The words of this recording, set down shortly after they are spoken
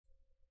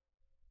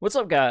What's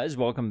up, guys?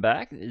 Welcome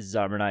back. This is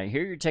Knight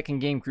here, your Tech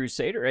and Game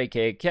Crusader,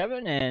 aka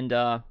Kevin,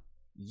 and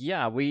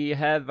yeah, we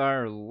have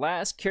our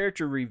last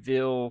character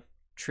reveal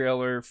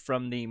trailer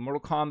from the Mortal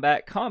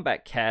Kombat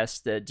Combat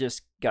Cast that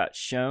just got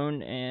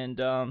shown, and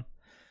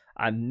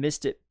I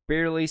missed it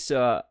barely,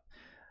 so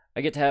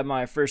I get to have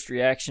my first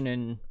reaction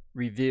and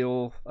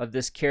reveal of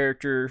this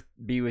character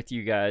be with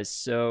you guys.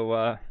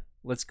 So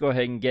let's go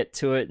ahead and get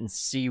to it and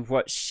see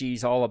what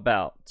she's all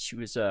about. She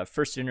was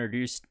first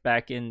introduced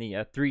back in the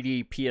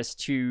 3D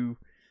PS2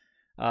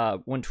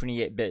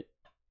 128-bit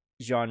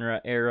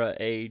genre era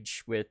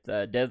age with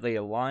Deadly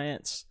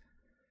Alliance.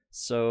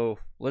 So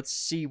let's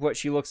see what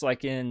she looks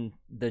like in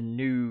the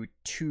new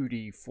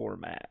 2D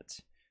format.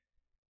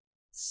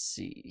 Let's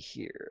see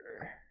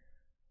here.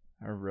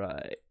 All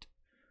right.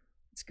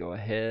 Let's go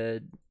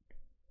ahead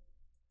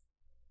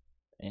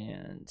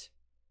and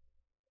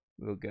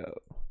we'll go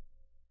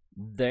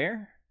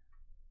there.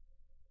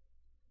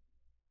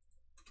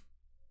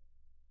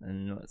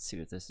 And let's see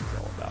what this is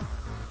all about.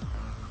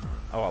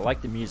 Oh, I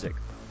like the music.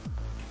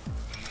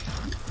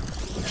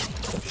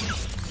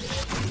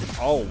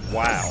 Oh,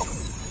 wow.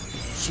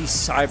 She's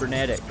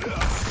cybernetic.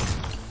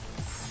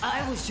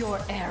 I was your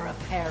heir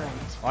apparent.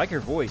 I like her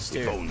voice, too.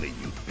 If only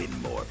you'd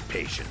been more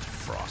patient,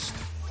 Frost.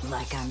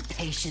 Like I'm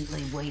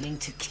patiently waiting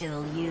to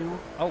kill you.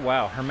 Oh,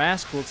 wow. Her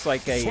mask looks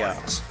like a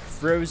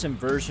frozen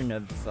version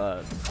of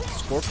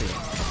Scorpion.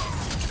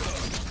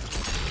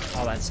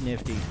 Oh, that's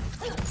nifty.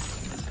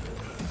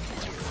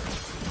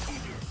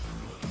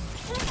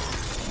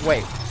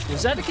 Wait,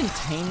 was that a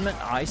containment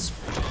ice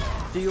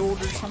field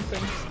or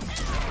something?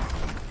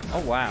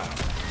 Oh, wow.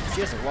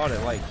 She has a lot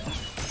of, like,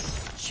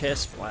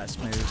 chest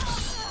blast moves.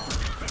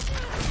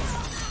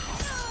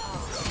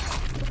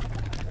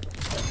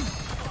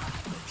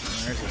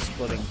 There's a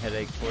splitting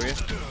headache for you.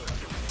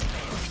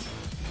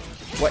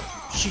 What?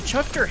 She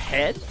chucked her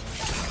head?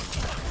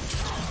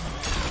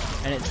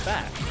 And it's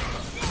back.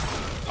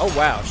 Oh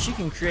wow, she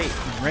can create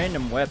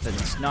random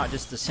weapons, not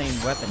just the same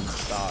weapon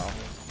style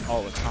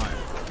all the time.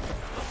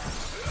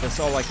 It's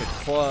all like a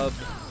club.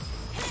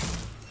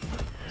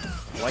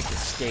 I like the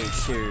stage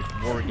too,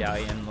 War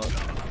Galleon look.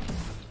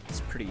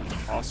 It's pretty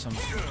awesome.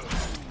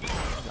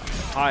 Got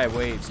high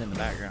waves in the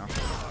background.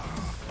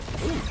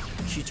 Ooh,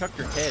 she chucked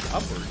her head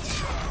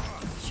upwards.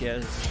 She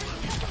has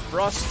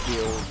Frost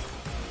Field.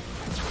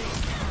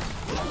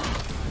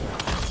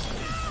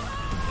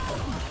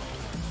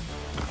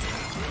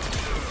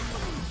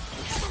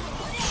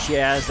 She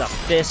has a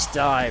fist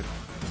dive.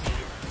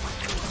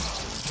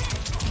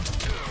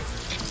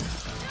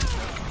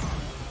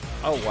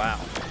 Oh wow.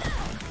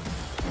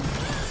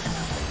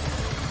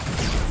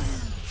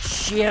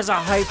 She has a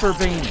hyper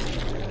beam.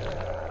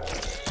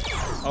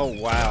 Oh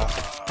wow.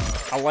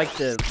 I like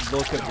the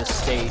look of the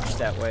stage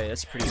that way.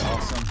 That's pretty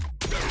awesome.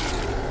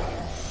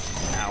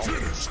 Ow.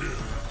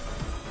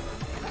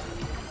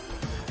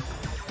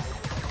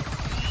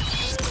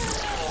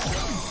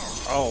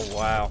 Oh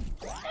wow.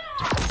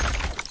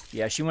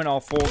 Yeah, she went all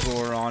full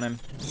gore on him.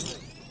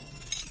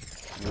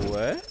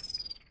 What?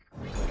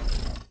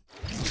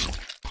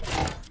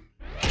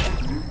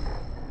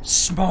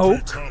 Smoke?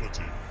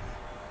 Fatality.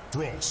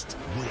 Frost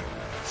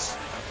wins.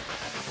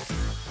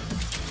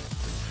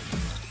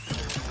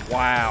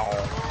 Wow.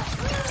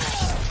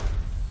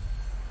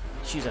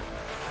 She's a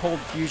cold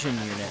fusion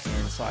unit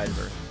inside of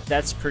her.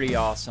 That's pretty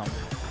awesome.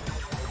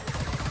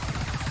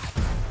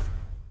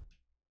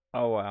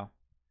 Oh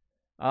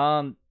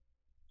wow.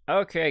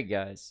 Okay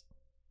guys.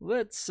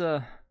 Let's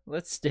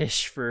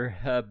dish for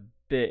a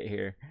bit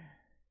here.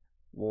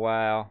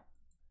 Wow.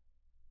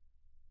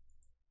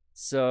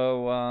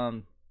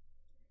 So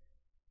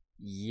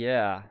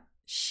yeah,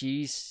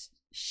 she's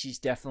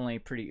definitely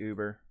pretty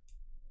uber.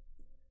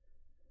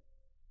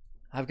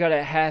 I've got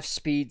a half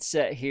speed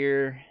set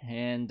here,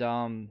 and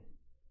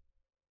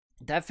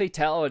that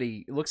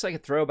fatality looks like a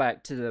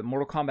throwback to the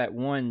Mortal Kombat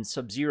 1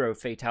 Sub-Zero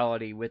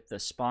fatality with the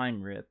spine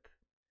rip.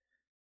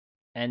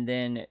 And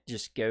then it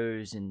just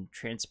goes and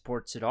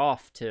transports it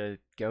off to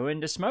go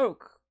into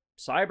smoke.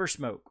 Cyber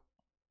smoke.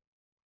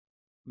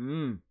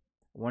 I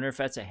wonder if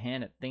that's a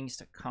hint at things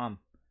to come.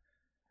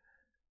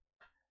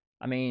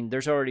 I mean,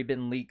 there's already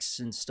been leaks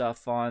and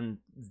stuff on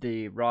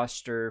the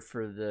roster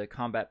for the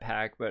combat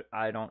pack, but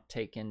I don't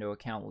take into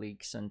account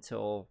leaks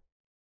until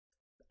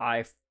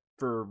I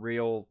for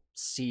real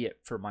see it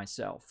for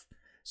myself.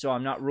 So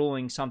I'm not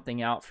ruling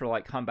something out for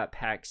like Combat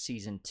Pack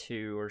Season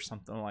 2 or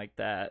something like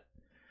that.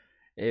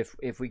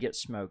 If we get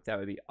smoked, that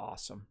would be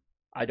awesome.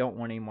 I don't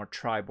want any more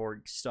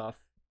Triborg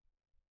stuff.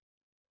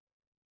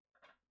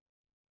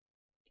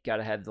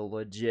 Gotta have the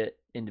legit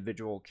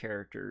individual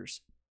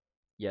characters.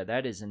 Yeah,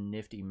 that is a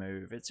nifty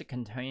move. It's a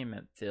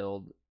containment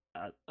field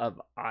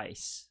of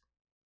ice.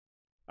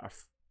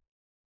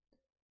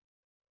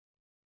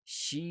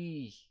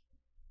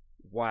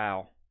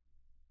 Wow.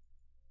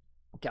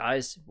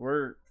 Guys,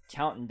 we're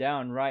counting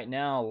down right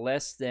now.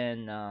 Less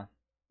than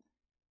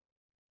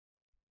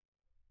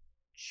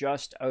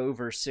just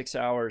over 6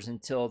 hours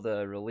until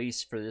the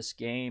release for this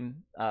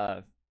game.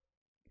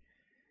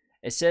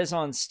 It says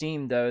on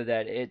Steam, though,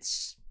 that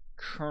it's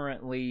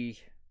currently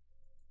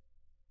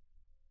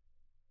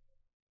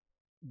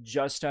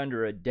just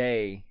under a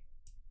day.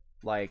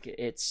 Like,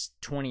 it's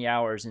 20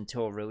 hours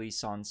until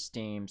release on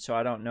Steam, so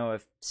I don't know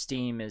if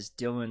Steam is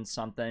doing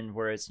something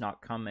where it's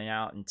not coming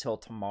out until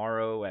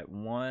tomorrow at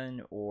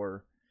 1,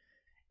 or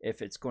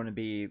if it's going to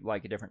be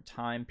like a different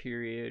time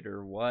period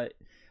or what.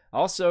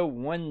 Also,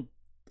 one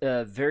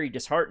very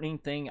disheartening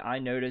thing I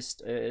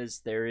noticed is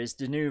there is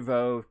de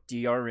novo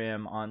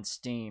DRM on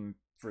Steam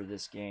for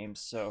this game,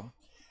 so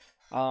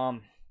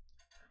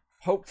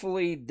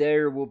hopefully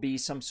there will be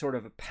some sort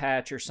of a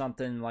patch or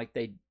something like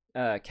they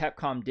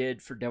Capcom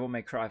did for Devil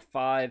May Cry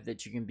 5,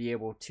 that you can be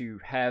able to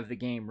have the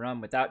game run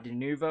without de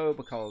novo,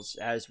 because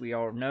as we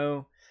all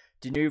know,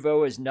 de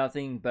novo is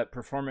nothing but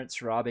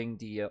performance robbing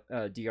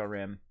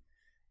DRM.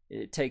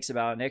 It takes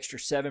about an extra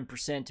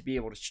 7% to be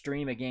able to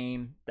stream a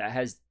game that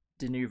has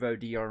de novo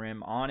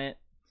DRM on it,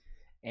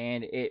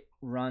 and it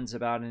runs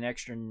about an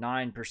extra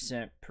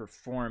 9%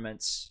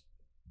 performance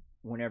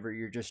whenever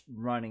you're just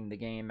running the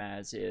game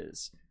as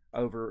is,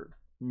 over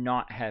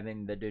not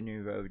having the de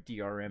novo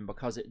DRM,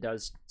 because it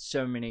does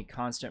so many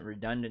constant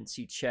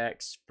redundancy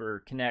checks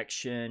for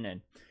connection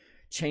and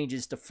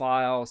changes to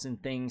files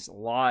and things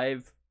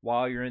live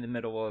while you're in the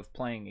middle of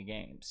playing a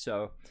game.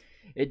 So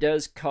it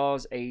does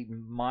cause a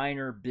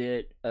minor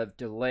bit of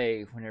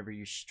delay whenever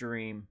you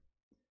stream,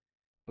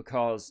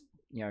 because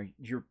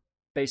you're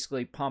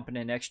basically pumping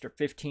an extra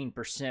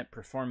 15%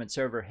 performance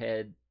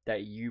overhead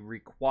that you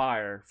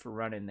require for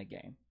running the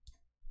game.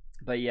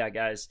 But yeah,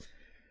 guys,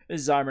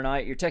 this is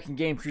Zymernite, your Tekken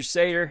Game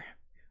Crusader.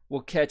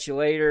 We'll catch you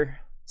later.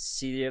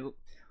 See you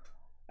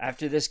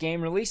after this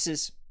game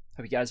releases.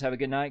 Hope you guys have a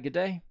good night, good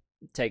day.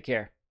 Take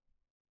care.